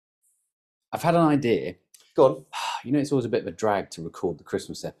I've had an idea. Go on. You know, it's always a bit of a drag to record the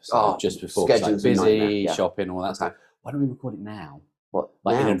Christmas episode just before. Schedule's like a nightmare, busy, yeah. shopping, all that Okay. stuff. Why don't we record it now? What?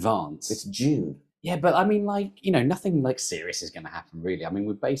 Like now? in advance? It's June. Yeah, but I mean, like, you know, nothing like serious is going to happen, really. I mean,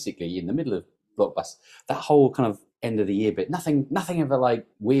 we're basically in the middle of Blockbuster. That whole kind of end of the year bit, nothing ever like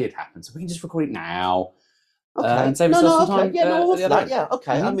weird happens. So we can just record it now. Okay. And save ourselves some time. Yeah, no, that. Yeah,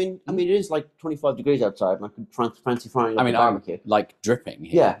 okay. Mm-hmm. I mean, it is like 25 degrees outside, and I could fancy frying up a barbecue. Like dripping.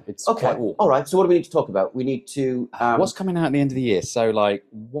 Here. Yeah, it's okay. Quite warm. All right. So what do we need to talk about? We need to. What's coming out at the end of the year? So like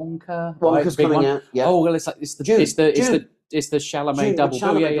Wonka. Wonka's coming out. Yeah. Oh well, it's the June. It's the Chalamet June, double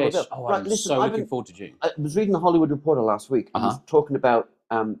bill. Yeah. Double. Oh, right, I'm listen, so looking forward to June. I was reading the Hollywood Reporter last week. And was talking about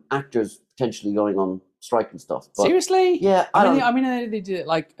actors potentially going on strike and stuff. But seriously? Yeah. I mean, they did it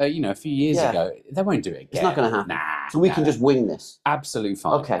like a few years ago. They won't do it again. It's not going to happen. Nah. So we can just wing this. Absolutely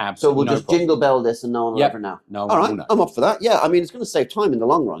fine. Okay. Absolutely, so we'll just jingle bell this, and no one will ever know. No. All right. Will know. I'm up for that. Yeah. I mean, it's going to save time in the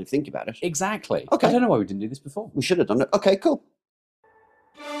long run if you think about it. Exactly. Okay. I don't know why we didn't do this before. We should have done it. Okay. Cool.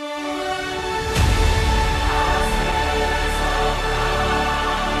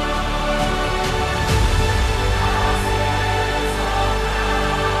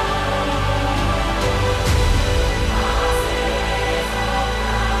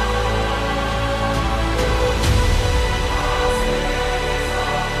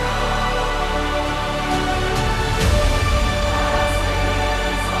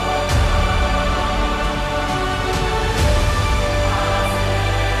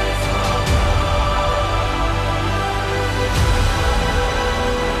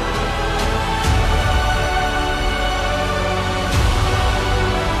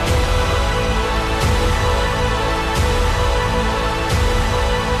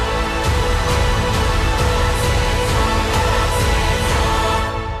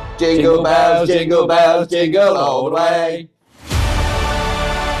 Jingle bells, jingle bells, jingle all the way.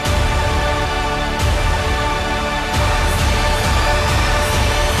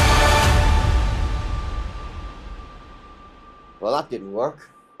 Well, that didn't work.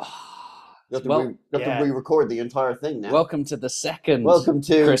 You have to re-record the entire thing now. Welcome to the second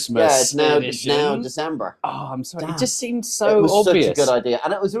Christmas. Yeah, it's now December. Oh, I'm sorry. Damn. It just seemed so it was obvious. Such a good idea,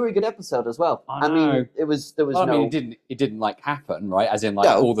 and it was a really good episode as well. I know. There was no. I mean, it didn't like happen, right? As in, like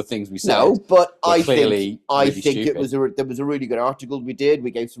all the things we said. No, but I think really there was a really good article we did.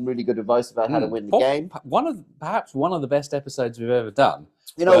 We gave some really good advice about how to win the game. Perhaps one of the best episodes we've ever done.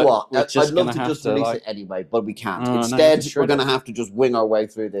 You know what? I'd love to just release it anyway, but we can't. Instead, we're going to have to just wing our way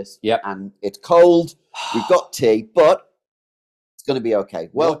through this. Yep. And it's cold. We've got tea, but it's going to be okay.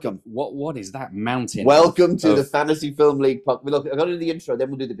 Welcome. What is that mountain? Welcome to the Fantasy Film League podcast. Look, I'm going to do the intro,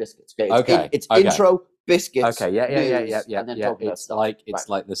 then we'll do the biscuits. Okay. It's intro, biscuits. Okay. Yeah. And then talk about stuff. It's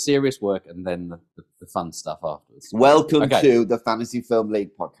like the serious work and then the fun stuff afterwards. Welcome to the Fantasy Film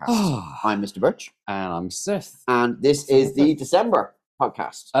League podcast. I'm Mr. Birch. And I'm Seth. And this is the December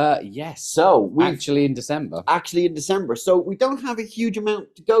podcast. Yes. So we actually in December. So we don't have a huge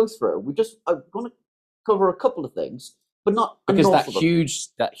amount to go through. We just are going to cover a couple of things, but not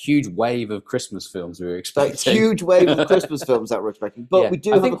because that huge wave of Christmas films we were expecting. That huge wave of Christmas films that we're expecting. But we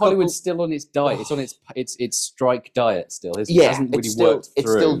do. I think Hollywood's still on its diet. It's on its strike diet still. Isn't it? Yeah, it hasn't really worked through.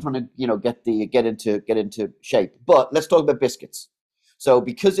 It's still trying to get into shape. But let's talk about biscuits. So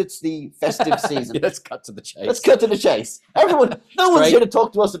because it's the festive season, let's cut to the chase. Everyone, no one's here to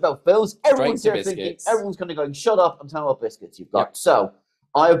talk to us about films. Everyone's here thinking. Everyone's kind of going, shut up and tell me what biscuits you've got. Yep. So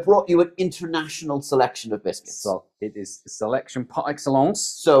I have brought you an international selection of biscuits. So it is selection par excellence.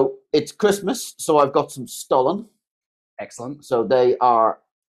 So it's Christmas, so I've got some Stollen. Excellent. So they are,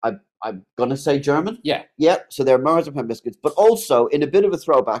 I'm going to say German. Yeah. Yeah, so they're marzipan biscuits. But also, in a bit of a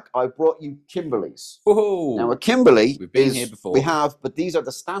throwback, I brought you Kimberleys. Whoa. Now, a Kimberley We've been here before. We have, but these are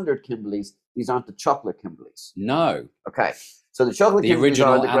the standard Kimberleys. These aren't the chocolate Kimberleys. No. Okay. So the chocolate Kimberleys original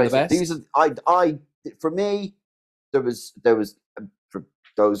are the greatest. and the best? These are, for me, there was, for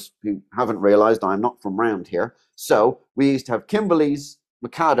those who haven't realized, I'm not from round here. So we used to have Kimberleys,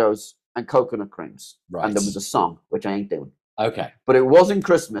 Mikados, and coconut creams. Right. And there was a song, which I ain't doing. Okay. But it wasn't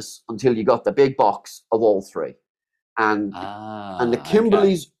Christmas until you got the big box of all three. And the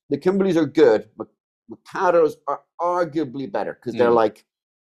Kimberleys are good, but Mikados are arguably better because they're like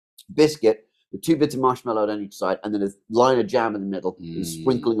biscuit with 2 bits of marshmallow on each side and then a line of jam in the middle and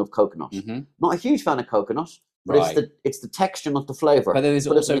sprinkling of coconut. Not a huge fan of coconut, but it's the texture, not the flavor. But then there's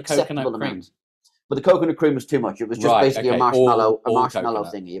also coconut cream. But the coconut cream was too much. It was just basically a marshmallow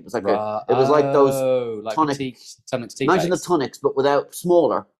thingy. It was like it was like those tonics. Imagine the tonics, but without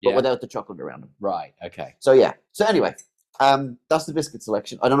smaller, but without the chocolate around them. Right. Okay. So yeah. So anyway, that's the biscuit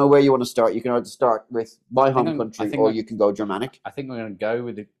selection. I don't know where you want to start. You can either start with my home country, or you can go Germanic. I think we're going to go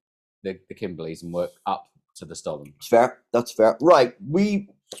with the Kimberleys and work up to the Stollen. It's fair. That's fair. Right. We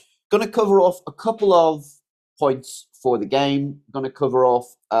going to cover off a couple of points for the game. Going to cover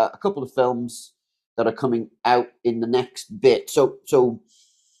off a couple of films that are coming out in the next bit. So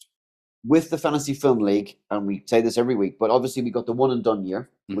with the Fantasy Film League, and we say this every week, but obviously we got the one and done year,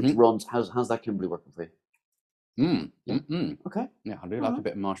 which runs. How's that Kimberly working for you? Okay. Yeah, I do like a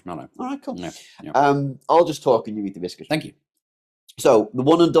bit of marshmallow. All right, cool. Yeah. I'll just talk and you eat the biscuit. Thank you. So the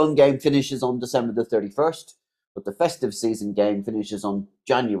one and done game finishes on December the 31st, but the festive season game finishes on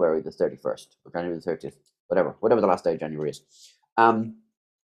January the 31st or January the 30th, whatever the last day of January is.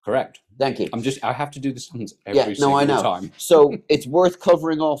 Correct. Thank you. I have to do this every single time. So it's worth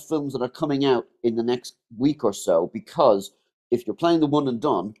covering off films that are coming out in the next week or so, because if you're playing the one and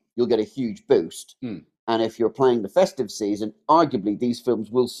done, you'll get a huge boost. And if you're playing the festive season, arguably these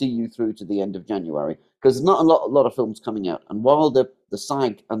films will see you through to the end of January, because there's not a lot of films coming out. And while the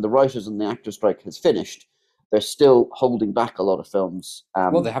SAG and the writers and the actor strike has finished, they're still holding back a lot of films.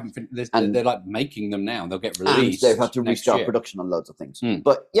 Well, they haven't finished. They're like making them now. They'll get released. And they've had to restart production on loads of things.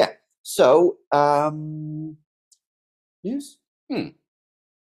 But yeah, so news.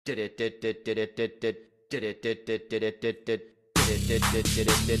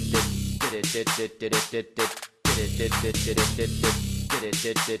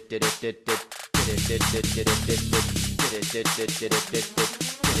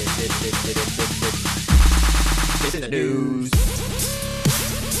 It's in the news.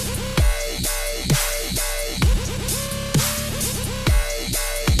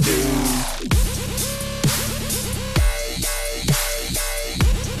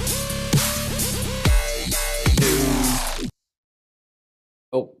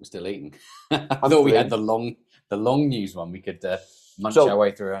 Oh, we're still eating. I thought we had the long news one. We could munch our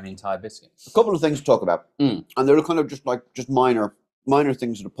way through an entire biscuit. A couple of things to talk about, and they're kind of just minor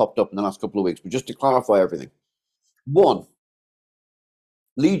things that have popped up in the last couple of weeks. But just to clarify everything, one,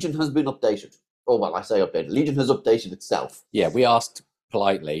 Legion has been updated. Oh well, I say updated. Legion has updated itself. Yeah, we asked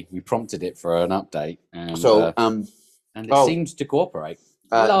politely. We prompted it for an update, and and it seems to cooperate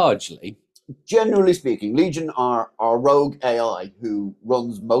largely. Generally speaking, Legion, our rogue AI, who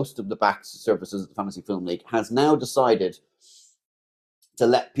runs most of the back services of the Fantasy Film League, has now decided to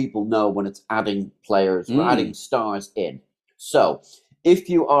let people know when it's adding players or adding stars in. So, if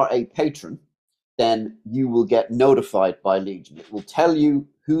you are a patron, then you will get notified by Legion. It will tell you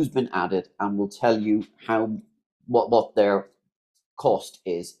who's been added and will tell you what their cost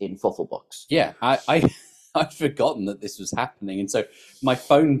is in Fufflebucks. Yeah, I'd forgotten that this was happening, and so my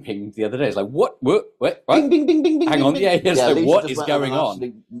phone pinged the other day. It's like, what? Bing, bing, bing, bing, bing. Hang on, bing. So what is going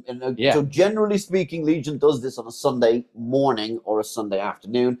on? So generally speaking, Legion does this on a Sunday morning or a Sunday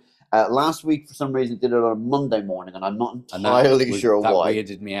afternoon. Last week, for some reason, did it on a Monday morning, and I'm not entirely sure why. That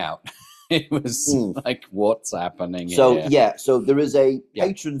weirded me out. It was like, what's happening here? Yeah, so there is a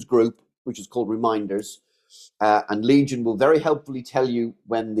patrons group, which is called Reminders. And Legion will very helpfully tell you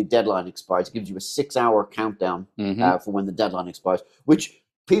when the deadline expires. It gives you a 6-hour countdown for when the deadline expires, which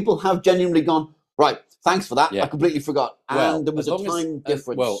people have genuinely gone, right, thanks for that. I completely forgot. And there was a time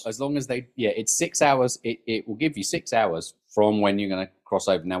difference. As long as it's 6 hours. It will give you 6 hours from when you're going to cross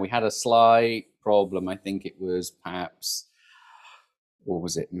over. Now, we had a slight problem. I think it was perhaps, or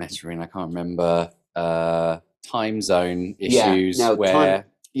was it Metarin? I can't remember. Time zone issues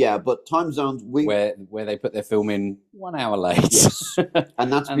but time zones where they put their film in 1 hour late. Yes,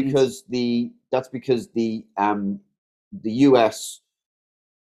 and that's because the US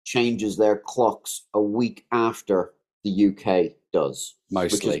changes their clocks a week after the UK does.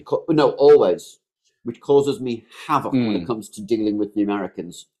 Mostly, always, which causes me havoc when it comes to dealing with the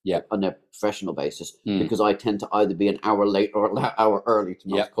Americans on a professional basis, because I tend to either be an hour late or an hour early to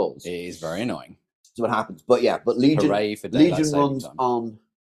most calls. It is very annoying. That's what happens. But Legion runs time. On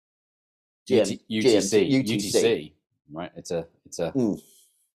UTC, right? It's a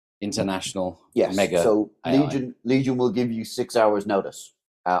international mega. So AI. Legion will give you 6 hours notice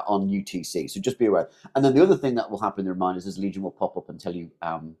on UTC. So just be aware. And then the other thing that will happen in the reminders is Legion will pop up and tell you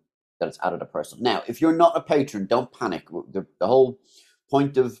that it's added a person. Now, if you're not a patron, don't panic. The whole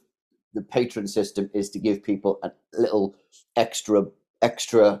point of the patron system is to give people a little extra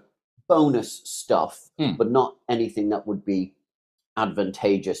bonus stuff, but not anything that would be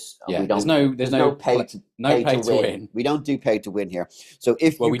advantageous. Yeah, there's no pay to win. We don't do pay to win here. So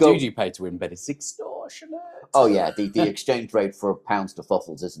if we do pay to win, but it's extortionate. Oh yeah, the exchange rate for pounds to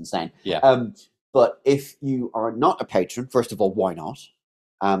fuffles is insane. Yeah. But if you are not a patron, first of all, why not?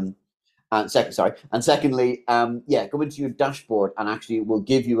 And secondly, go into your dashboard and actually it will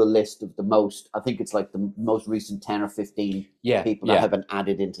give you a list of the most. I think it's like the most recent 10 or 15 people that have been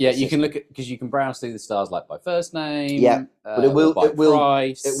added into. Yeah, you can look at because you can browse through the stars like by first name. Yeah, but it will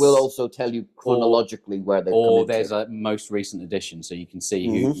price. It will also tell you chronologically where they've come into. Or there's a most recent edition, so you can see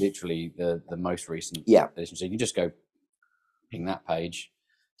who literally the most recent edition. So you can just go ping that page,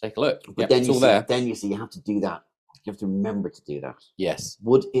 take a look. But then it's all there. Then you see you have to do that. You have to remember to do that. Yes.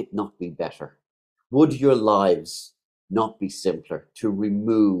 Would it not be better? Would your lives not be simpler to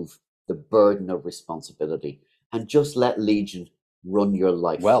remove the burden of responsibility and just let Legion run your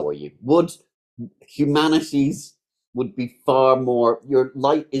life for you? Would humanity's would be far more. Your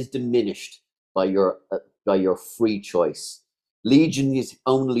light is diminished by your free choice. Legion is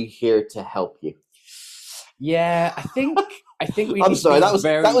only here to help you. Yeah, I think we. I'm sorry,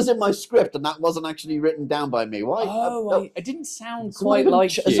 that was in my script, and that wasn't actually written down by me. Why? Oh, it didn't sound quite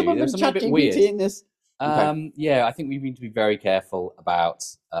like you. Someone been a bit weird in this. Okay. Yeah, I think we need to be very careful about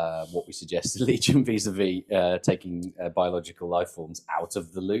what we suggest to Legion vis-a-vis taking biological life forms out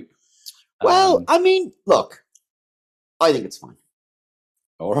of the loop. Well, I mean, look, I think it's fine.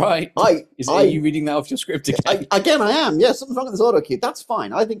 All right. Are you reading that off your script again? I am. Yeah, something's wrong with this auto cue. That's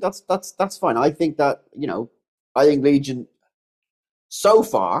fine. I think that's fine. I think that I think Legion. So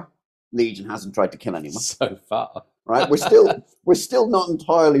far, Legion hasn't tried to kill anyone. So far, right? We're still not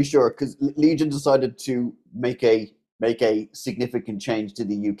entirely sure because Legion decided to make a significant change to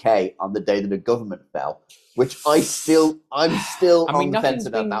the UK on the day that the government fell, which I'm still on the fence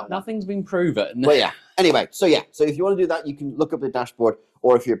about that one. Nothing's been proven. But yeah. Anyway, so if you want to do that, you can look up the dashboard,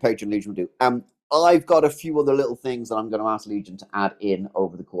 or if you're a patron, Legion will do. I've got a few other little things that I'm going to ask Legion to add in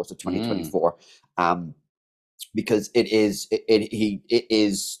over the course of 2024. Because it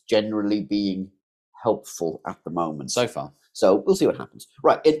is generally being helpful at the moment so far. So we'll see what happens.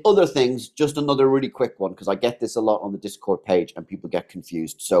 Right. In other things, just another really quick one, because I get this a lot on the Discord page and people get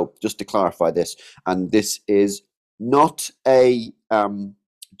confused. So just to clarify this, and this is not a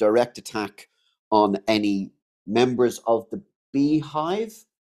direct attack on any members of the Beehive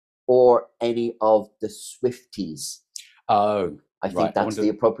or any of the Swifties. Oh. I think that's the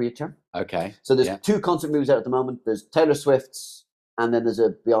appropriate term. Okay. So there's two concert movies out at the moment. There's Taylor Swift's, and then there's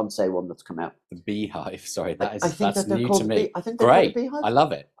a Beyonce one that's come out. The Beehive. Sorry, that's new to me. I think they're called the Beehive. I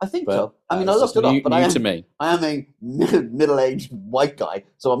love it. I think so. I mean, I looked it up, but I am a middle-aged white guy,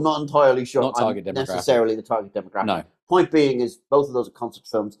 so I'm not entirely sure I'm necessarily the target demographic. No. Point being is both of those are concert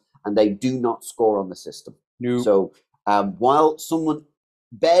films, and they do not score on the system. No. So while someone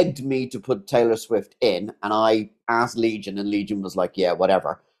begged me to put Taylor Swift in, and I asked Legion, and Legion was like, yeah,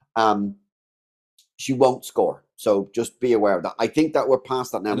 whatever. She won't score. So just be aware of that. I think that we're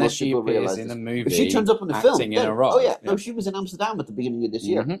past that now. Unless she appears in a movie. If she turns up in a film. In a role. Oh, yeah. No, she was in Amsterdam at the beginning of this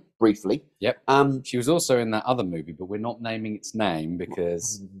year, briefly. Yep. She was also in that other movie, but we're not naming its name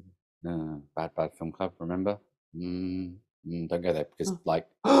because Bad Film Club, remember? Don't go there because,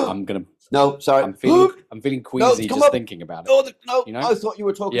 I'm gonna. No, sorry. I'm feeling queasy thinking about it. No, I thought you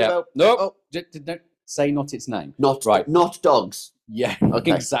were talking about. No, don't say not its name. Not right. Not dogs. Yeah.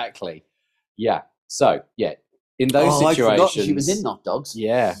 Okay. Exactly. Yeah. So in those situations, I forgot she was in Not Dogs.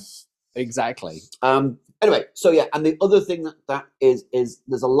 Yeah. Exactly. Anyway, so and the other thing that is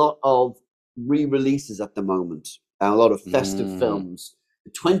there's a lot of re-releases at the moment, and a lot of festive films.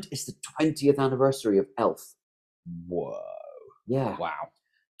 It's the 20th anniversary of Elf. Whoa. Yeah. Wow.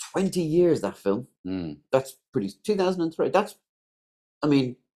 20 years, that film. That's pretty... 2003. That's... I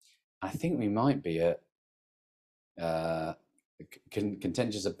mean... I think we might be at...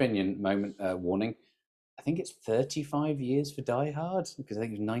 contentious opinion moment warning. I think it's 35 years for Die Hard, because I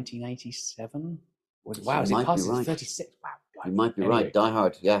think it was 1987. Wow, is it past 36? Wow. You might be right. Die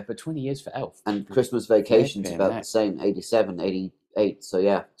Hard, yeah. But 20 years for Elf. And Christmas Vacation's about the same, 87, 88. So,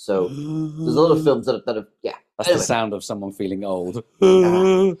 yeah. So, there's a lot of films that have, That's the sound of someone feeling old.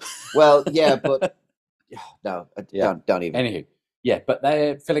 Well, yeah, but... No, don't even. Anywho. Yeah, but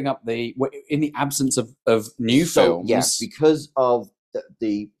they're filling up in the absence of new films. Yes, because of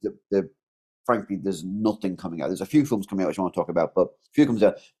the frankly, there's nothing coming out. There's a few films coming out which I want to talk about, but a few comes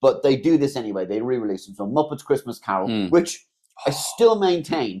out. But they do this anyway. They re-release them. So Muppets Christmas Carol, which I still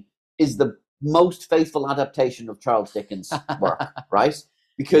maintain is the most faithful adaptation of Charles Dickens' work, right?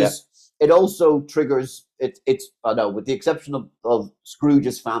 Because it also triggers it's I know, with the exception of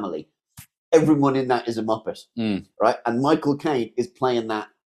Scrooge's family. Everyone in that is a Muppet, right? And Michael Caine is playing that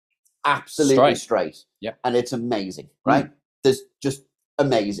absolutely straight. Yeah. And it's amazing, right? There's just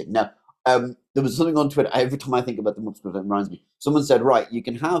amazing. Now, there was something on Twitter, every time I think about the Muppets, it reminds me. Someone said, right, you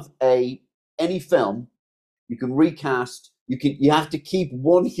can have any film, you can recast, you have to keep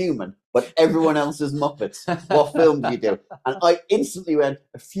one human but everyone else is Muppets. What film do you do? And I instantly went,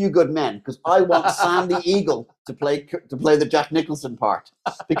 A Few Good Men, because I want Sam the Eagle to play the Jack Nicholson part,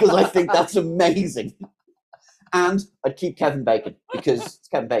 because I think that's amazing. And I'd keep Kevin Bacon, because it's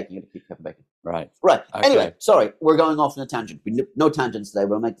Kevin Bacon. You're going to keep Kevin Bacon. Right. Right. Okay. Anyway, sorry, we're going off on a tangent. No tangents today.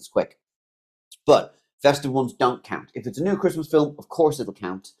 We'll make this quick. But festive ones don't count. If it's a new Christmas film, of course it'll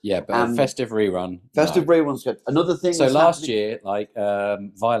count. Yeah, but a festive rerun. Festive rerun's good. Another thing. So last year, like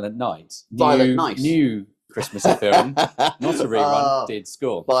Violent Night. New Christmas film, not a rerun, did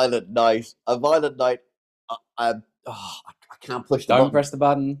score. Violent Night. A Violent Night. I can't push the Don't button. press the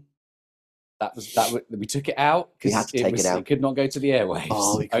button. We took it out We had to take it out. It could not go to the airwaves.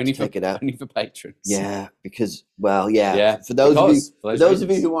 Oh, we could take it out. Only for patrons. Yeah, because For those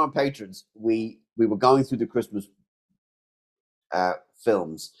of you who aren't patrons, we were going through the Christmas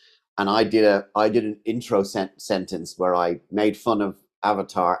films, and I did an intro sentence where I made fun of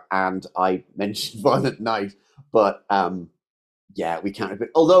Avatar and I mentioned Violent Night, but we can't.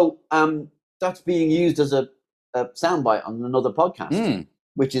 Although that's being used as a soundbite on another podcast.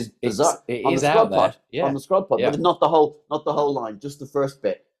 Which is bizarre. It is out there. Yeah. On the Scrub Pod, but it's not the whole line, just the first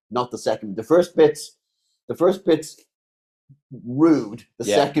bit, not the second. The first bit's rude. The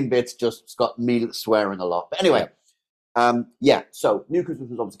second bit's just got me swearing a lot. But anyway, so new Christmas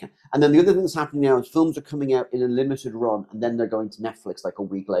was obviously count. And then the other thing that's happening now is films are coming out in a limited run, and then they're going to Netflix like a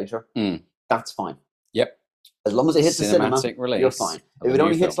week later. That's fine. Yep. As long as it hits the cinema, release, you're fine. If it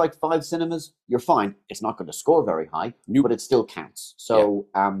only hits like 5 cinemas, you're fine. It's not going to score very high, but it still counts. So,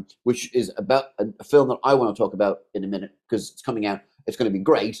 which is about a film that I want to talk about in a minute, because it's coming out. It's going to be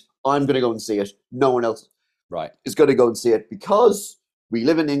great. I'm going to go and see it. No one else is going to go and see it, because we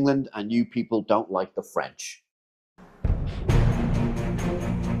live in England and you people don't like the French.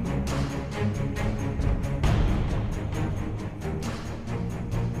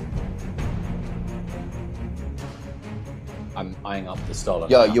 I'm eyeing up the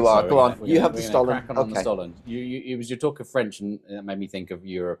Stollen. Yeah, you are. Go on. You have the Stollen. Crack on the Stollen. It was your talk of French, and that made me think of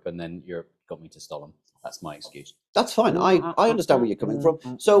Europe, and then Europe got me to Stollen. That's my excuse. That's fine. I understand where you're coming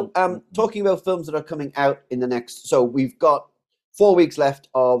from. So, talking about films that are coming out in the next... So, we've got 4 weeks left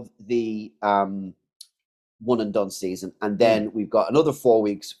of the one and done season, and then we've got another 4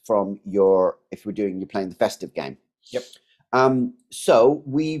 weeks from you're playing the festive game. Yep. So,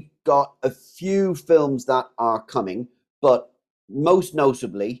 we've got a few films that are coming, but most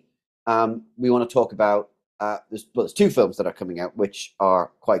notably, we want to talk about there's 2 films that are coming out which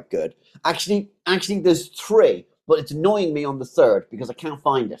are quite good. Actually, there's 3, but it's annoying me on the 3rd because I can't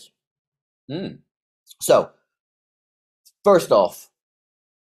find it. So, first off,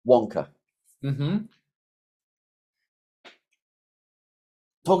 Wonka. Talking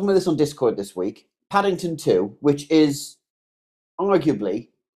about this on Discord this week, Paddington 2, which is arguably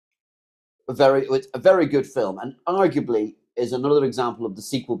it's a very good film, and arguably is another example of the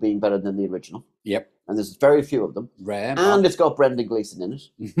sequel being better than the original. Yep. And there's very few of them. Rare. And it's got Brendan Gleeson in it.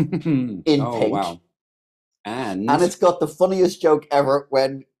 In pink. Wow. And it's got the funniest joke ever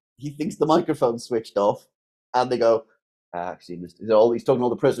when he thinks the microphone's switched off, and they go, actually, he's talking to all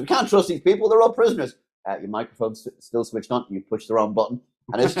the prisoners. We can't trust these people, they're all prisoners. Your microphone's still switched on, you push the wrong button.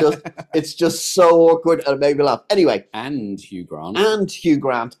 And it's just so awkward, and it made me laugh. Anyway. And Hugh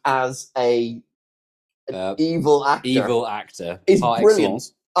Grant as an evil actor. Evil actor. Is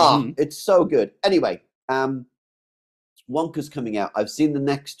brilliant. It's so good. Anyway, Wonka's coming out. I've seen the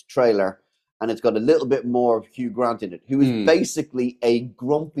next trailer, and it's got a little bit more of Hugh Grant in it, who is basically a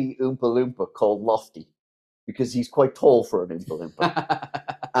grumpy Oompa Loompa called Lofty, because he's quite tall for an Oompa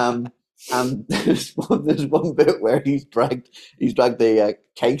Loompa. And there's one bit where he's dragged the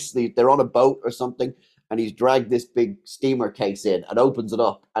case. They're on a boat or something, and he's dragged this big steamer case in and opens it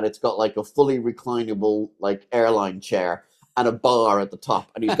up, and it's got like a fully reclinable like airline chair and a bar at the top,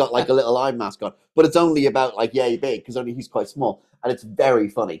 and he's got like a little eye mask on, but it's only about like yay big because only he's quite small, and it's very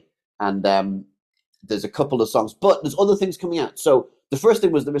funny. And there's a couple of songs, but there's other things coming out. So the first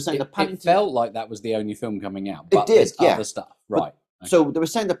thing was they were saying that Paddington... It felt like that was the only film coming out, but there's other stuff, right? Okay. So they were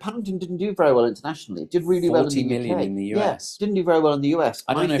saying that Paddington didn't do very well internationally. It did really well in the UK. 40 million in the US. Yeah, didn't do very well in the US.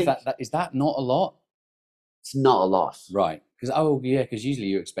 I don't know if that is that not a lot? It's not a lot. Right. Because usually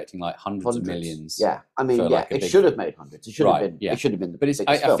you're expecting like hundreds of millions. Yeah. I mean, it should have made hundreds. It should have been. Yeah. It should have been the biggest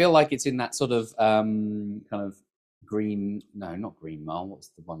film. I feel like it's in that sort of kind of not Green Mile. What's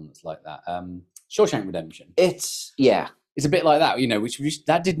the one that's like that? Shawshank Redemption. It's a bit like that, which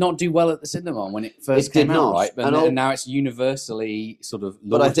that did not do well at the cinema when it first came out, right? And now it's universally sort of lauded.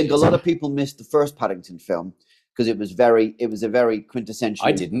 But I think a lot of people missed the first Paddington film because it was a very quintessential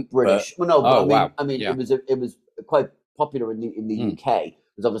I didn't, British. But, well, no, wow. I mean, it was quite popular in the UK. It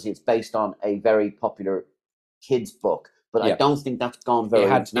because obviously it's based on a very popular kids book. But I Yep. don't think that's gone very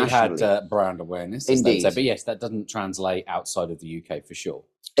internationally. It had brand awareness, as they Indeed. say, but yes, that doesn't translate outside of the UK for sure.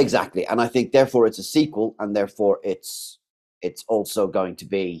 Exactly, and I think therefore it's a sequel, and therefore it's also going to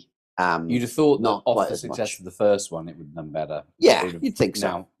be. You'd have thought that not off quite the as success much. of the first one, it would have done better. Yeah, It would have- you'd think so.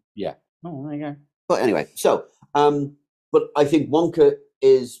 Now, yeah. Oh, there you go. But anyway, so but I think Wonka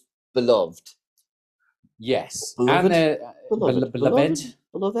is beloved. Yes, Beloved? and Beloved. beloved.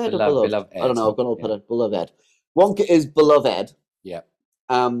 Beloved or beloved? Beloved. I don't know. I'm going to Yeah. put it beloved. Wonka is beloved. Yeah.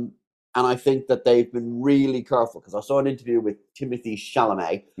 And I think that they've been really careful, because I saw an interview with Timothy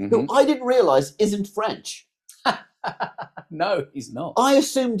Chalamet, who I didn't realize isn't French. No, he's not. I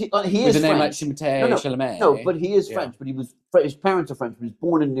assumed he With is the name like French. Timothée Chalamet. No, but he is Yeah. French. But his parents are French. But he was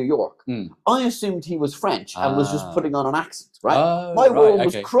born in New York. I assumed he was French and was just putting on an accent. Right. Oh, My world right,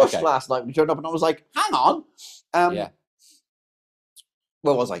 was okay, crushed okay. last night when he turned up, and I was like, "Hang on." Yeah.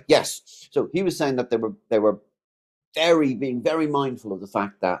 Well, I was like, "Yes." So he was saying that they were being very mindful of the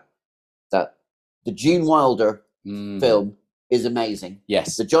fact that the Gene Wilder film is amazing.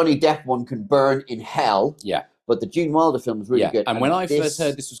 Yes. The Johnny Depp one can burn in hell. Yeah. But the Gene Wilder film is really good. And when I first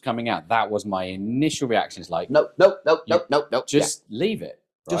heard this was coming out, that was my initial reaction. It's like, no. Just leave it.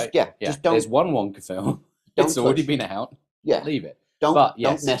 Right? Just don't. There's one Wonka film. It's already been out. Yeah. Leave it. Don't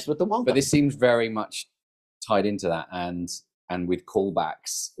mess with the Wonka. But this seems very much tied into that, and with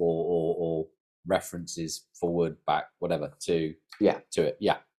callbacks or references forward, back, whatever to it.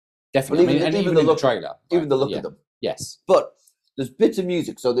 Yeah. Definitely. Well, even in the trailer. Even the look of them. Yes. But there's bits of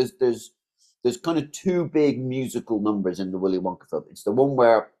music. So there's kind of two big musical numbers in the Willy Wonka film. It's the one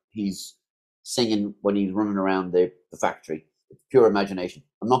where he's singing when he's running around the factory. It's pure imagination.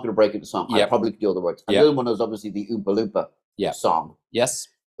 I'm not going to break it into song. I probably could do all the words. And the other one is obviously the Oompa Loompa song. Yes.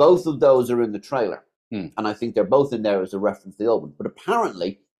 Both of those are in the trailer. And I think they're both in there as a reference to the old one. But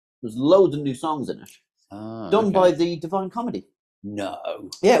apparently there's loads of new songs in it. Done by the Divine Comedy. No.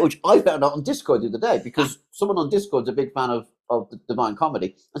 Yeah, which I found out on Discord the other day, because someone on Discord's a big fan of the Divine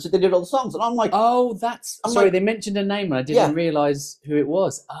Comedy, and so they did all the songs, and I'm like, oh, sorry, they mentioned a name and I didn't realize who it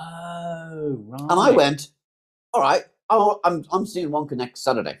was. Oh, right. And I went, all right, I'm seeing Wonka next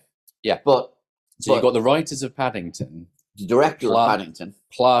Saturday. Yeah, but you've got the writers of Paddington, the director of Paddington,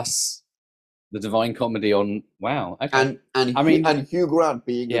 plus the Divine Comedy on. Wow, okay. And Hugh Grant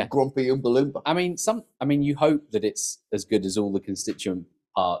being a grumpy Oompa Loompa. I mean, you hope that it's as good as all the constituent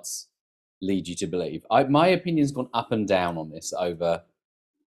parts lead you to believe. My opinion's gone up and down on this over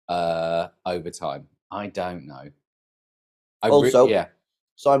time. I don't know.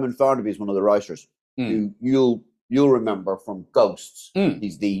 Simon Farnaby is one of the writers who you'll remember from Ghosts.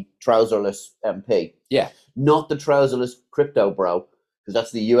 He's the trouserless MP. Yeah. Not the trouserless crypto bro, because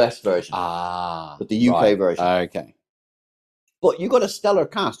that's the US version. But the UK version. Okay. But you've got a stellar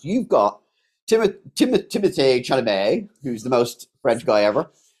cast. You've got Timothée Chalamet, who's the most French guy ever.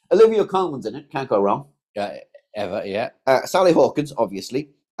 Olivia Colman's in it. Can't go wrong. Ever, yeah. Sally Hawkins,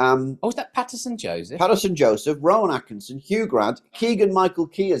 obviously. Is that Patterson Joseph? Patterson Joseph, Rowan Atkinson, Hugh Grant, Keegan-Michael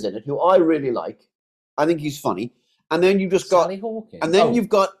Key is in it, who I really like. I think he's funny. And then you've just got Sally Hawkins. And then you've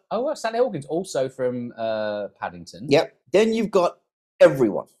got Sally Hawkins, also from Paddington. Yep. Then you've got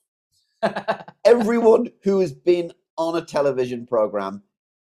everyone. Everyone who has been on a television program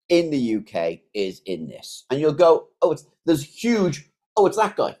in the UK is in this. And you'll go, it's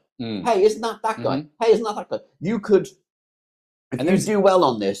that guy. Hey, isn't that guy? Hey, isn't that guy? You could, if you do well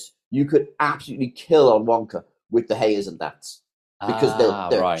on this, you could absolutely kill on Wonka with the hey, isn't that's. Because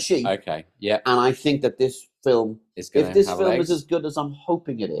they're cheap. Okay, yeah. And I think that this film, is as good as I'm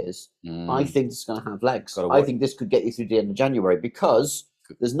hoping it is, I think it's going to have legs. I think this could get you through the end of January, because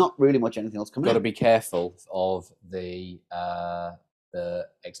there's not really much anything else coming out. Got to be careful of the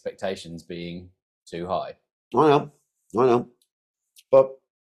expectations being too high. I know. But,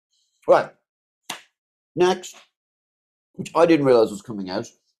 right. Next, which I didn't realize was coming out,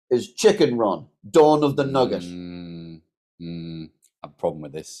 is Chicken Run, Dawn of the Nugget. I have a problem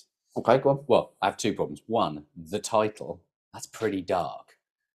with this. Okay, go on. Well, I have two problems. One, the title, that's pretty dark.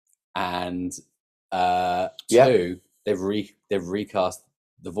 And two, they've recast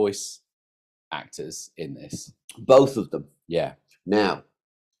the voice actors in this. Both of them. Yeah. Now,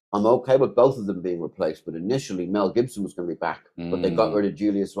 I'm okay with both of them being replaced, but initially Mel Gibson was going to be back, but they got rid of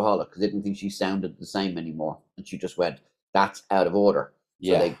Julia Swahala because they didn't think she sounded the same anymore. And she just went, that's out of order.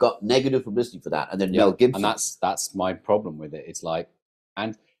 So they got negative publicity for that. And then Mel Gibson. And that's my problem with it. It's like,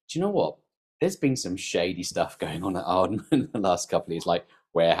 and do you know what? There's been some shady stuff going on at Aardman in the last couple of years, like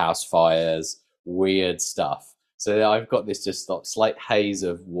warehouse fires, weird stuff. So I've got this just slight haze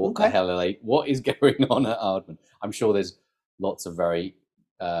of what the hell what is going on at Aardman. I'm sure there's lots of very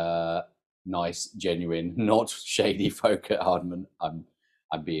nice, genuine, not shady folk at Hardman. I'm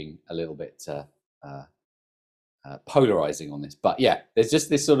being a little bit polarizing on this, but yeah, there's just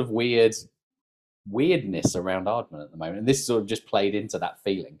this sort of weirdness around Hardman at the moment, and this sort of just played into that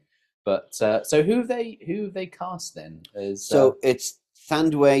feeling. But so who have they cast then? So it's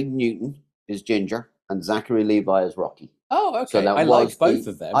Thandwe Newton is Ginger and Zachary Levi is Rocky. Oh, okay. So I like both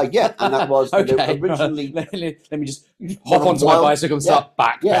of them. Yeah, and that was okay. Originally. Let me just hop onto my bicycle and start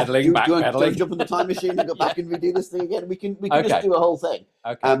backpedaling. Do you want to jump in the time machine and go back and redo this thing again? We can just do a whole thing.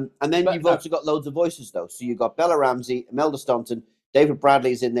 Okay. And then you've also got loads of voices though. So you've got Bella Ramsey, Imelda Staunton, David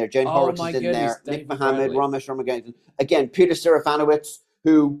Bradley's in there, Jane Horrocks is in there, Nick Mohammed, Ramesh Ramagatan. Again, Peter Serafinowicz,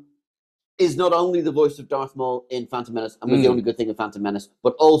 who is not only the voice of Darth Maul in Phantom Menace, and was the only good thing in Phantom Menace,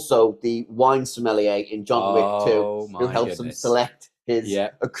 but also the wine sommelier in John Wick 2, who helps him select his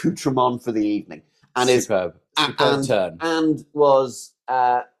accoutrement for the evening. And superb turn. And was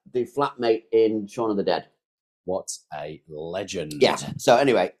the flatmate in Shaun of the Dead. What a legend. Yeah. So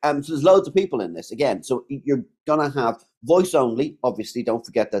anyway, so there's loads of people in this. Again, so you're going to have voice only. Obviously, don't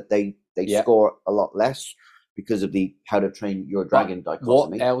forget that they score a lot less, because of the How to Train Your Dragon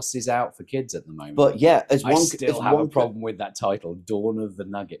dichotomy. What else is out for kids at the moment? But yeah, I still have a problem with that title, Dawn of the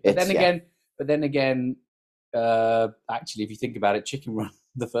Nugget. But then again, actually, if you think about it, Chicken Run,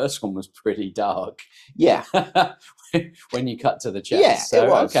 the first one was pretty dark. Yeah, when you cut to the chase. Yeah, so, it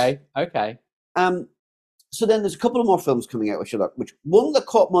was. Okay. So then there's a couple of more films coming out, which one that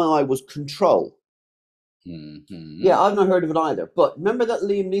caught my eye was Control. Mm-hmm. Yeah, I've not heard of it either. But remember that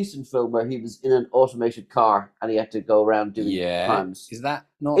Liam Neeson film where he was in an automated car and he had to go around doing crimes? Is that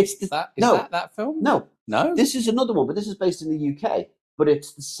not that film? No. This is another one, but this is based in the UK. But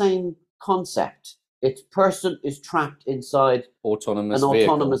it's the same concept. Its person is trapped inside an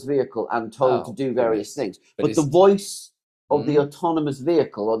autonomous vehicle and told to do various things. But the voice of the autonomous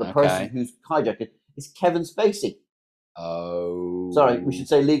vehicle or the person who's hijacked it is Kevin Spacey. Oh. Sorry, we should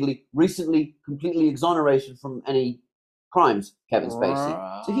say legally, recently completely exonerated from any crimes, Kevin Spacey.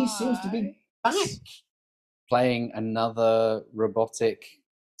 Right. So he seems to be back. Playing another robotic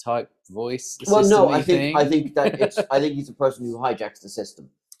type voice. Well, no, I think he's a person who hijacks the system.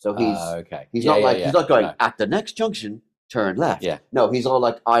 So he's he's not going at the next junction, turn left. Yeah. No, he's all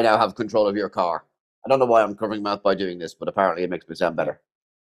like, I now have control of your car. I don't know why I'm covering mouth by doing this, but apparently it makes me sound better.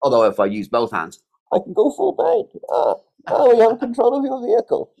 Although if I use both hands, I can go full bank. You have control of your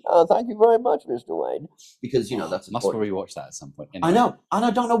vehicle. Oh, thank you very much, Mr. Wayne. Because that's must rewatch that at some point. Anyway. I know, and I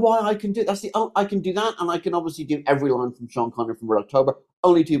don't know why I can do. I can do that, and I can obviously do every line from Sean Connery from Red October.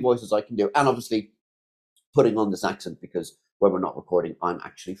 Only two voices I can do, and obviously putting on this accent because when we're not recording, I'm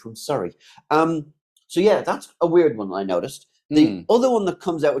actually from Surrey. So yeah, that's a weird one I noticed. The other one that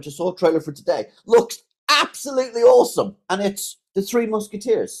comes out, which I saw a trailer for today, looks absolutely awesome, and it's The Three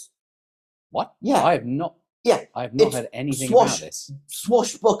Musketeers. What? Yeah, I have not. Yeah, I have not heard anything about this.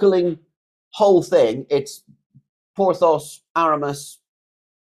 Swashbuckling whole thing. It's Porthos, Aramis,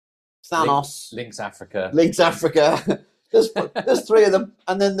 Thanos, Lynx Africa. There's three of them,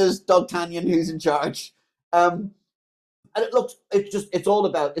 and then there's D'Artagnan who's in charge. And it's all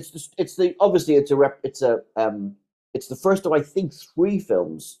about. It's the first of I think 3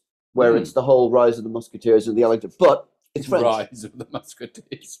 films where it's the whole Rise of the Musketeers and the Electric, but it's French. Rise of the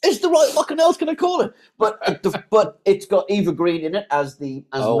Musketeers. It's the right. What else can I call it? But it's got Eva Green in it as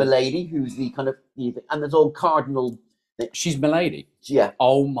Milady, who's the kind of and there's all cardinal. She's Milady. Yeah.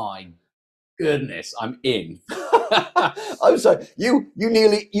 Oh my goodness, I'm in. I'm sorry. You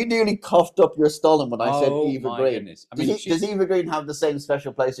nearly coughed up your Stollen when I said Eva Green. Goodness. I mean, does Eva Green have the same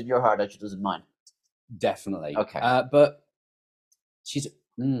special place in your heart as she does in mine? Definitely. Okay. But she's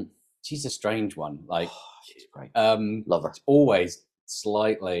a strange one. Like. She's great. Love her. Always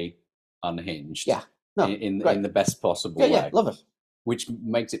slightly unhinged. Yeah. No, in the best possible way. Yeah, love it. Which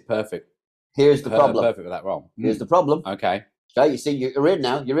makes it perfect. Here's the problem. Perfect with that role. Here's the problem. Okay. So you see, you're in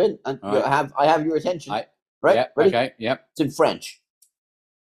now. You're in, and right. I have your attention. Right. Yeah, ready? Okay. Yep. It's in French.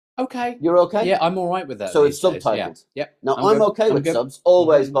 Okay. You're okay? Yeah, I'm all right with that. So it's subtitled. Yeah. Now I'm okay with subs.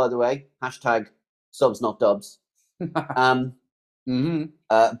 Always, by the way. # subs, not dubs.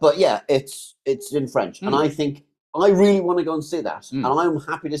 But yeah, it's in French, and I think I really want to go and see that, and I'm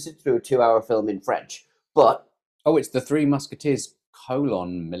happy to sit through a 2-hour film in French. But it's The Three Musketeers :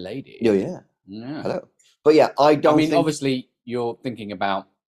 Milady. Yeah. Hello. But yeah, I mean, obviously, you're thinking about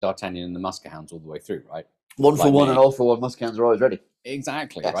D'Artagnan and the Muskehounds all the way through, right? One for one and all for one. Muskehounds are always ready.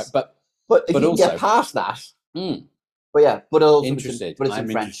 Exactly, yes. Right? But if you also, get past that. But yeah, but also interested. But it's I'm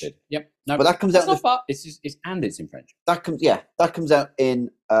in French. Interested. Yep. No, but that comes out. It's in French. That comes out in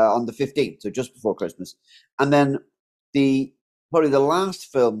on the 15th, so just before Christmas, and then the probably the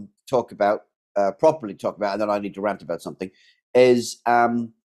last film to talk about, properly talk about, and then I need to rant about something, is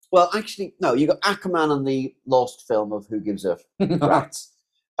well, actually, no, you got Aquaman and the lost film of Who Gives a Rat's.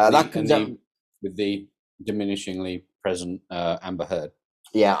 That comes out with the diminishingly present Amber Heard.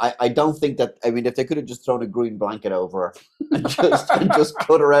 Yeah, I don't think that. I mean, if they could have just thrown a green blanket over her and just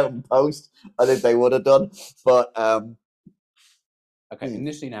cut her out in post, I think they would have done. But okay, in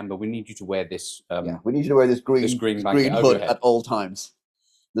this scene, Amber, we need you to wear this. we need you to wear this green hood at all times.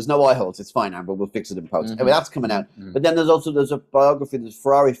 There's no eye holes. It's fine, Amber. We'll fix it in post. I mean, that's coming out. But then there's a biography, there's a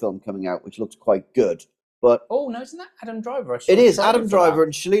Ferrari film coming out, which looks quite good. But oh no, isn't that Adam Driver? It is Adam Driver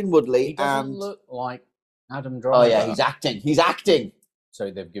and Shailene Woodley. He doesn't look like Adam Driver. Oh yeah, he's acting. He's acting. So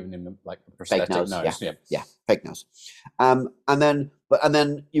they've given him like a prosthetic nose. Yeah, fake nose. And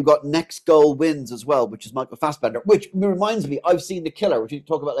then you got Next Goal Wins as well, which is Michael Fassbender, which reminds me, I've seen The Killer, which we can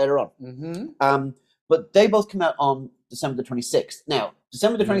talk about later on. But they both come out on December the 26th. Now,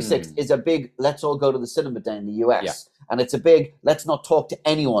 December the 26th is a big let's all go to the cinema day in the US. And it's a big let's not talk to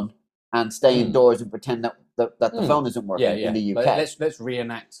anyone and stay indoors and pretend that the phone isn't working in the UK. But let's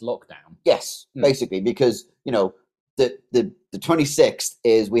reenact lockdown. Yes, basically, because, you know, the 26th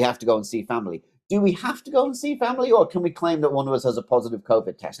is we have to go and see family. Do we have to go and see family, or can we claim that one of us has a positive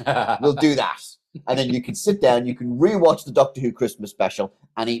COVID test? We'll do that. And then you can sit down, you can rewatch the Doctor Who Christmas special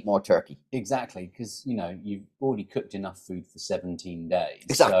and eat more turkey. Exactly, because, you know, you've already cooked enough food for 17 days.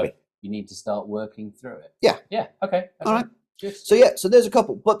 Exactly. So you need to start working through it. Yeah. Yeah, okay. All right. So there's a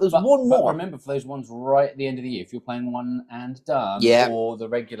couple, but there's one more. But remember, for those ones right at the end of the year, if you're playing One and Done or the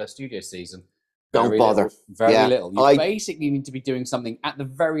regular studio season, don't bother. Very little. You basically need to be doing something at the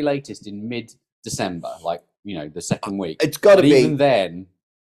very latest in mid-December, like, you know, the second week. It's got to be. Even then,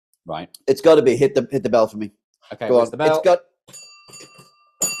 right? It's got to be. Hit the bell for me. Okay, where's the bell?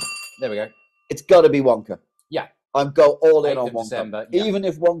 There we go. It's got to be Wonka. Yeah. I'm go all in on Wonka. December, even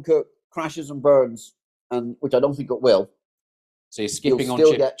if Wonka crashes and burns, and which I don't think it will. So you're skipping on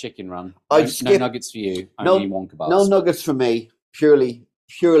Chicken Run. No nuggets for you. Only Wonka bars. No nuggets for me. Purely.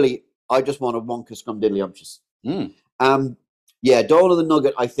 I just want a Wonka scumdiddlyumptious. Dawn of the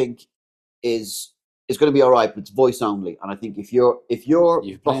Nugget, I think, is going to be all right, but it's voice only. And I think if you're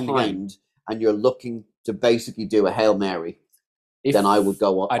behind and you're looking to basically do a Hail Mary, then I would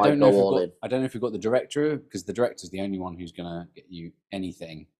go. I don't know if you've got the director, because the director's the only one who's going to get you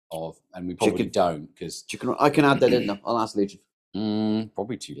anything of, and we probably don't, because I can add that in though. I'll ask Legion.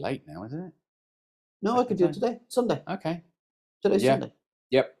 Probably too late now, isn't it? No, I could do it today, Sunday. Okay, today's Sunday.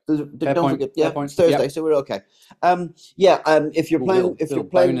 Yep. Don't forget. Yeah, it's Thursday, so we're okay. If you're playing,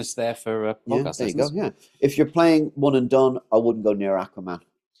 bonus there for podcast. There you go. Yeah, if you're playing One and Done, I wouldn't go near Aquaman.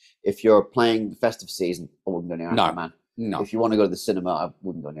 If you're playing the festive season, I wouldn't go near Aquaman. No. If you want to go to the cinema, I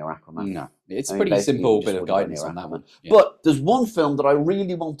wouldn't go near Aquaman. No, it's pretty simple bit of guidance on that one. Yeah. But there's one film that I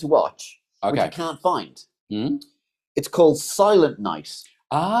really want to watch, which I can't find. It's called Silent Night.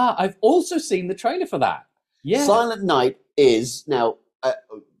 I've also seen the trailer for that. Yeah, Silent Night is now.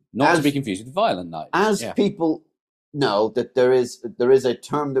 Not to be confused with Violent Night. As people know, that there is a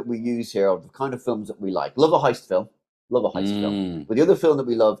term that we use here of the kind of films that we like. Love a heist film. But the other film that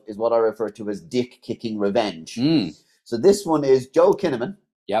we love is what I refer to as dick-kicking revenge. So this one is Joel Kinnaman.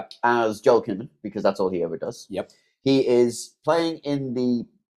 Yep. As Joel Kinnaman, because that's all he ever does. Yep. He is playing in the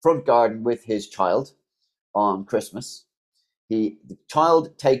front garden with his child on Christmas. The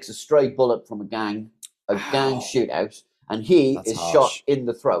child takes a stray bullet from a gang shootout. And that's harsh. Shot in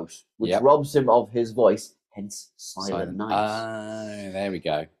the throat, which robs him of his voice, hence Silent Night. There we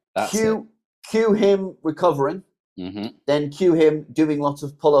go. That's cue him recovering, then cue him doing lots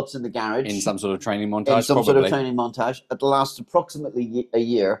of pull-ups in the garage. In some sort of training montage. It lasts approximately a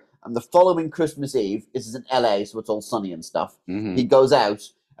year. And the following Christmas Eve, this is in LA, so it's all sunny and stuff, he goes out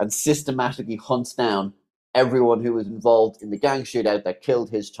and systematically hunts down everyone who was involved in the gang shootout that killed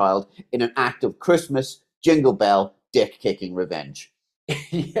his child in an act of Christmas Jingle Bell dick-kicking revenge.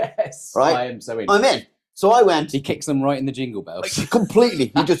 Yes. Right? I am so in. I'm in. So I went. He kicks them right in the jingle bells.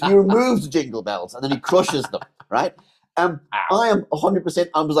 Completely. He removes the jingle bells and then he crushes them. Right? I am 100%.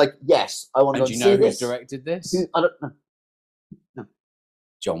 I was like, yes, I want to go see this. And do you know who's directed this? I don't know. No.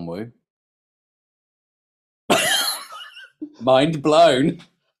 John Woo. Mind blown.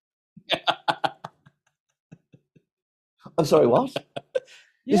 I'm sorry, what?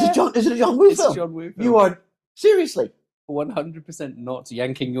 Is it a John Woo film? It's a John Woo film. You are seriously 100% not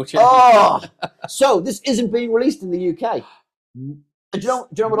yanking your chair. Oh, so this isn't being released in the UK. And do you know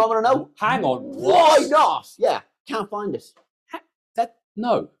what I want to know? Hang on. Why not? Yeah, can't find it.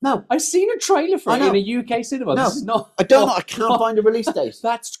 No. No. I've seen a trailer for I it know. in a UK cinema. No. This is not. I don't know. I can't find a release date.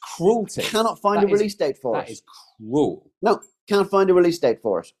 That's cruelty. Cannot find a release date for it. That is cruel. No, can't find a release date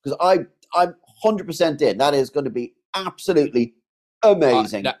for it because I'm 100% in. That is going to be absolutely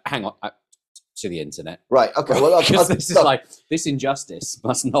amazing. No, hang on. To the internet. Right. Okay. Well, because this is like this injustice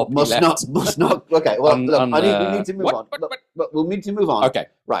must not be left. Must not. Okay. Well, we need to move on. But we'll need to move on. Okay.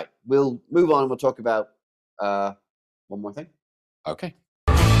 Right. We'll move on. We'll talk about one more thing. Okay.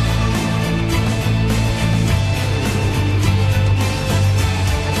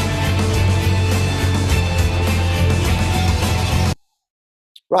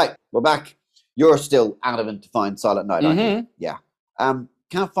 Right. We're back. You're still adamant to find Silent Night, aren't Mm-hmm. you? Yeah.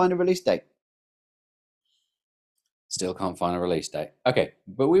 Can't find a release date. Still can't find a release date. Okay,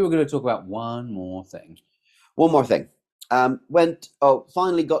 but we were going to talk about one more thing. One more thing.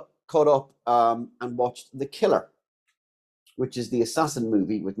 Finally got caught up and watched The Killer, which is the assassin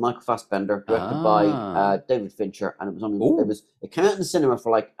movie with Michael Fassbender, directed by David Fincher, and it came out in the cinema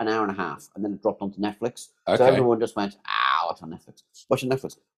for like an hour and a half, and then it dropped onto Netflix. Okay. So everyone just went, it's on Netflix. Watching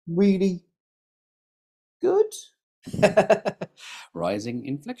Netflix. Really good. Rising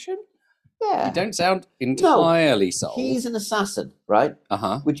inflection? Yeah. You don't sound entirely sold. He's an assassin, right?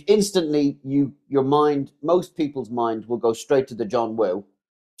 Uh-huh. Which instantly your mind, most people's mind will go straight to the John Woo,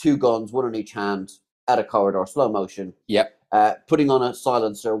 2 guns, 1 in each hand, at a corridor, slow motion. Yep. Putting on a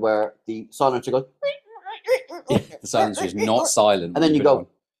silencer where the silencer goes. The silencer is not silent. And then you go,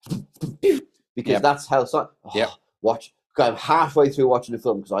 because that's how. Watch. I'm halfway through watching the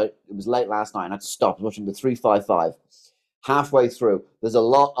film because it was late last night and I had to stop. I was watching the 355. Halfway through, there's a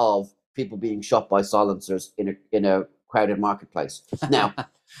lot of people being shot by silencers in a crowded marketplace. Now,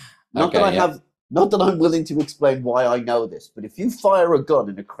 not that I'm willing to explain why I know this, but if you fire a gun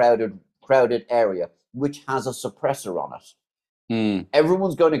in a crowded area which has a suppressor on it,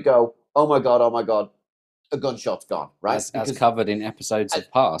 everyone's going to go, oh my god, a gunshot's gone, right? As covered in episodes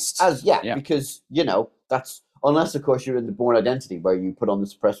of past. Because that's unless of course you're in the Bourne Identity where you put on the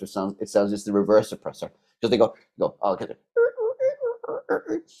suppressor sound, it sounds just the reverse suppressor because they go, I'll get it.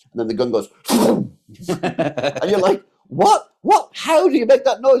 And then the gun goes, and you're like, what? How do you make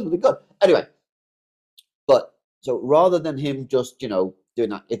that noise with a gun? Anyway, but so rather than him just doing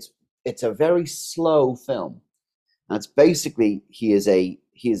that, it's a very slow film, and it's basically he is a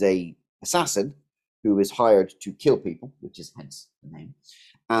assassin who is hired to kill people, which is hence the name,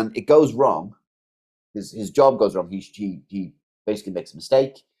 and it goes wrong. His job goes wrong. He basically makes a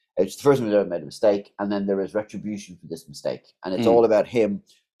mistake. It's the first time he's ever made a mistake, and then there is retribution for this mistake, and it's all about him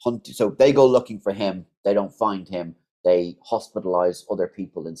hunting. So they go looking for him. They don't find him. They hospitalize other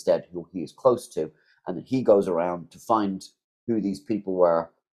people instead, who he is close to, and then he goes around to find who these people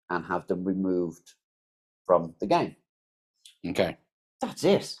were and have them removed from the game. Okay, that's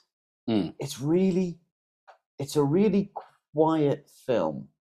it. It's a really quiet film.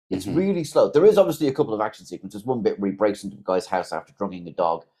 It's really slow. There is obviously a couple of action sequences. One bit where he breaks into the guy's house after drugging a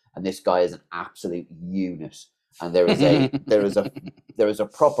dog, and this guy is an absolute unit. And there is a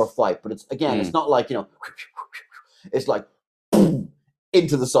proper fight, but it's not like it's like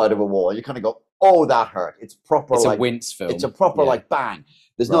into the side of a wall. You kind of go, oh, that hurt. It's proper. It's like a wince film. It's a proper like bang.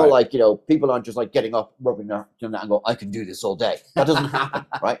 There's no like people aren't just like getting up, rubbing their and go, I can do this all day. That doesn't happen,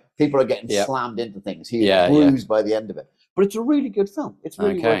 right? People are getting slammed into things. He's bruised by the end of it. But it's a really good film. It's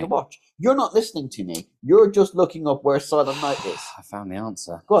really worth a watch. You're not listening to me. You're just looking up where Silent Night is. I found the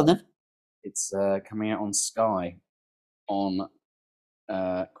answer. Go on then. It's coming out on Sky on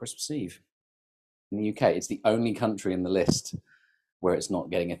Christmas Eve in the UK. It's the only country in the list where it's not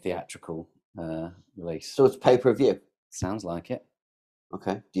getting a theatrical release. So it's pay-per-view? Sounds like it.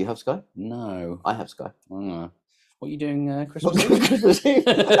 Okay. Do you have Sky? No. I have Sky. Oh. What are you doing Christmas Eve? Christmas Eve?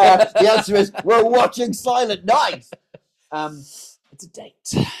 The answer is we're watching Silent Night. It's a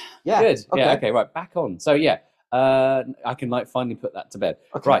date. Yeah. Good. Okay. Yeah. Okay. Right. Back on. So I can finally put that to bed.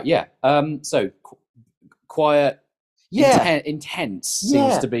 Okay. Right. Yeah. So quiet. Yeah. Intense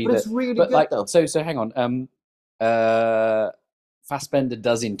seems to be. But it's really good though. So hang on. Fassbender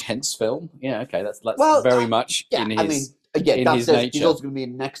does intense film. Yeah. Okay. That's very much in his. That says he's also going to be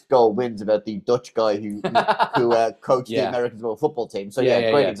in Next Goal Wins about the Dutch guy who coached the Americans football team. So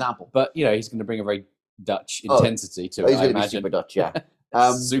great example. But he's going to bring a very Dutch intensity to it. He's going to be super Dutch,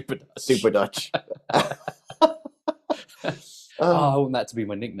 super Dutch. Super Dutch. I want that to be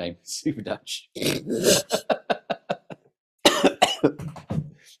my nickname, Super Dutch.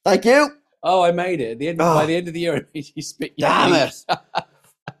 Thank you. Oh, I made it. By the end of the year, you spit. Damn it.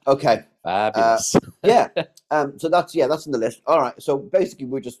 Okay. Fabulous. So that's in the list. All right. So basically,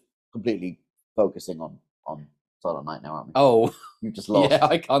 we're just completely focusing on Silent Night now, aren't we? Oh, You just lost. yeah,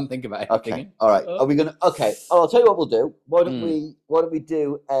 I can't think about anything. Okay, all right. Are we gonna? Okay, I'll tell you what we'll do. Why don't we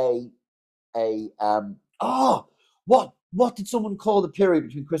do what did someone call the period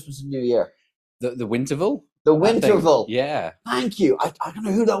between Christmas and New Year? The Winterval? The Winterval. Yeah. Thank you. I don't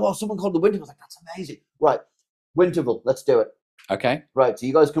know who that was. Someone called the Winterval. I was like, that's amazing. Right, Winterval. Let's do it. Okay. Right. So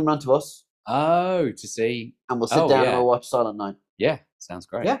you guys come round to us. Oh, to see. And we'll sit down and we'll watch Silent Night. Yeah, sounds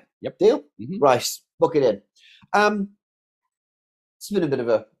great. Yeah. Yep. Deal. Mm-hmm. Right. Book it in. It's been a bit of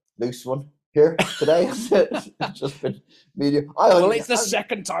a loose one here today. It's just been media. It's the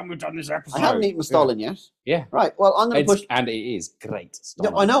second time we've done this episode. I haven't eaten Stollen yet. Yeah. Right. Well, I'm going to push. And it is great.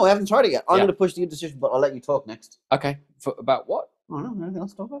 No, I know. I haven't tried it yet. I'm going to push the indecision, but I'll let you talk next. Okay. About what? I don't know. Anything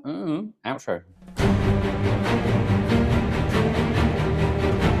else to talk about? Outro.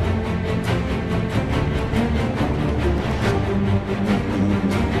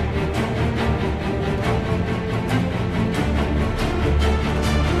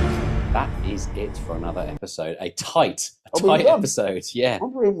 That is it for another episode. A tight episode. Yeah.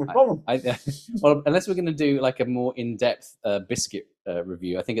 Well, unless we're going to do like a more in-depth biscuit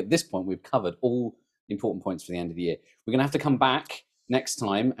review, I think at this point we've covered all the important points for the end of the year. We're going to have to come back next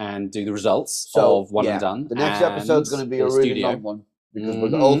time and do the results of One and Done. The next episode's going to be a really long one because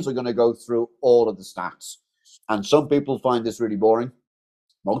we're also going to go through all of the stats. And some people find this really boring.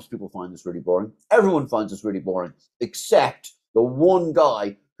 Most people find this really boring. Everyone finds this really boring, except the one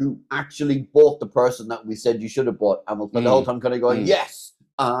guy who actually bought the person that we said you should have bought, and we'll spend the whole time kind of going, yes,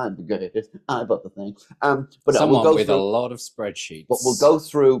 I'm good. I bought the thing. But someone we'll go with through, a lot of spreadsheets. But we'll go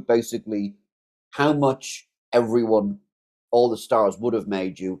through basically how much everyone, all the stars would have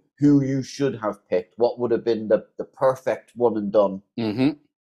made you, who you should have picked, what would have been the perfect one and done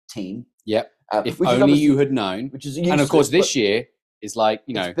team. Yep. If only you had known. Which is useless, and of course, this year is like,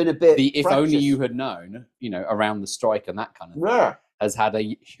 it's been a bit if only you had known, around the strike and that kind of thing. Has had a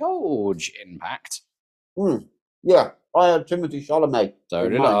huge impact. Yeah, I had Timothy Chalamet. So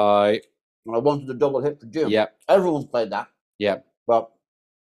did I. And I wanted a double hit for Jim. Yep. Everyone's played that. Yep. Well,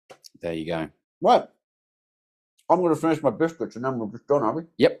 there you go. Right. I'm going to finish my biscuits and then we're just done, are we?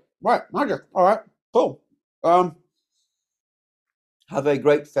 Yep. Right. Magic. All right. Cool. Have a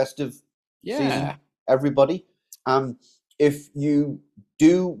great festive season, everybody. If you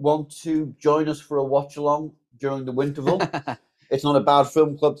do want to join us for a watch along during the Winterval, it's not a bad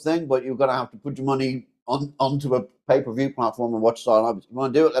film club thing, but you're going to have to put your money onto a pay-per-view platform and watch Silent Night. If you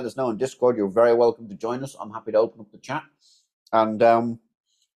want to do it, let us know on Discord. You're very welcome to join us. I'm happy to open up the chat. And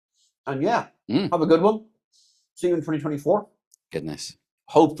yeah, have a good one. See you in 2024. Goodness.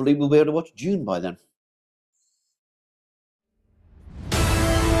 Hopefully we'll be able to watch June by then.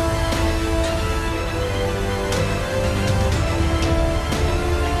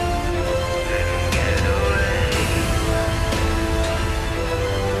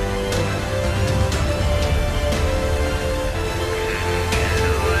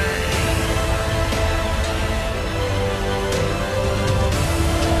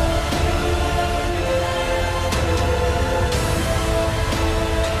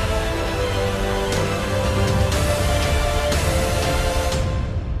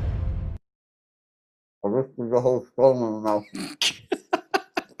 I just put the whole stone in my mouth.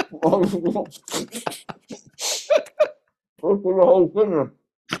 Put the whole thing in.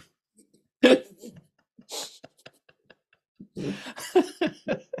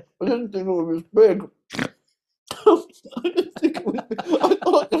 I didn't think it was big. I didn't think it was big. I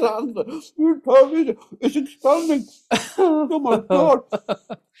thought the answer. It's expanding. Oh my god.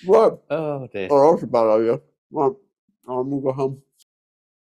 Right. Oh dear. Oh, that's a bad idea. Right. I'm going to go home.